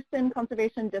highlight Thurston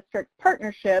Conservation District's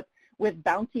partnership with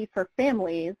Bounty for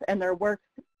Families and their work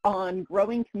on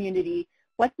growing community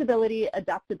flexibility,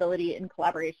 adaptability, and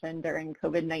collaboration during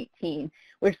COVID-19,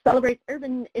 which celebrates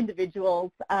urban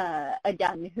individuals,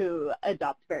 again, who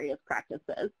adopt various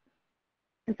practices.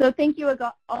 And so thank you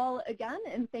all again,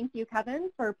 and thank you, Kevin,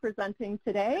 for presenting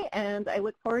today, and I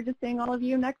look forward to seeing all of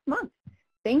you next month.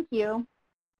 Thank you.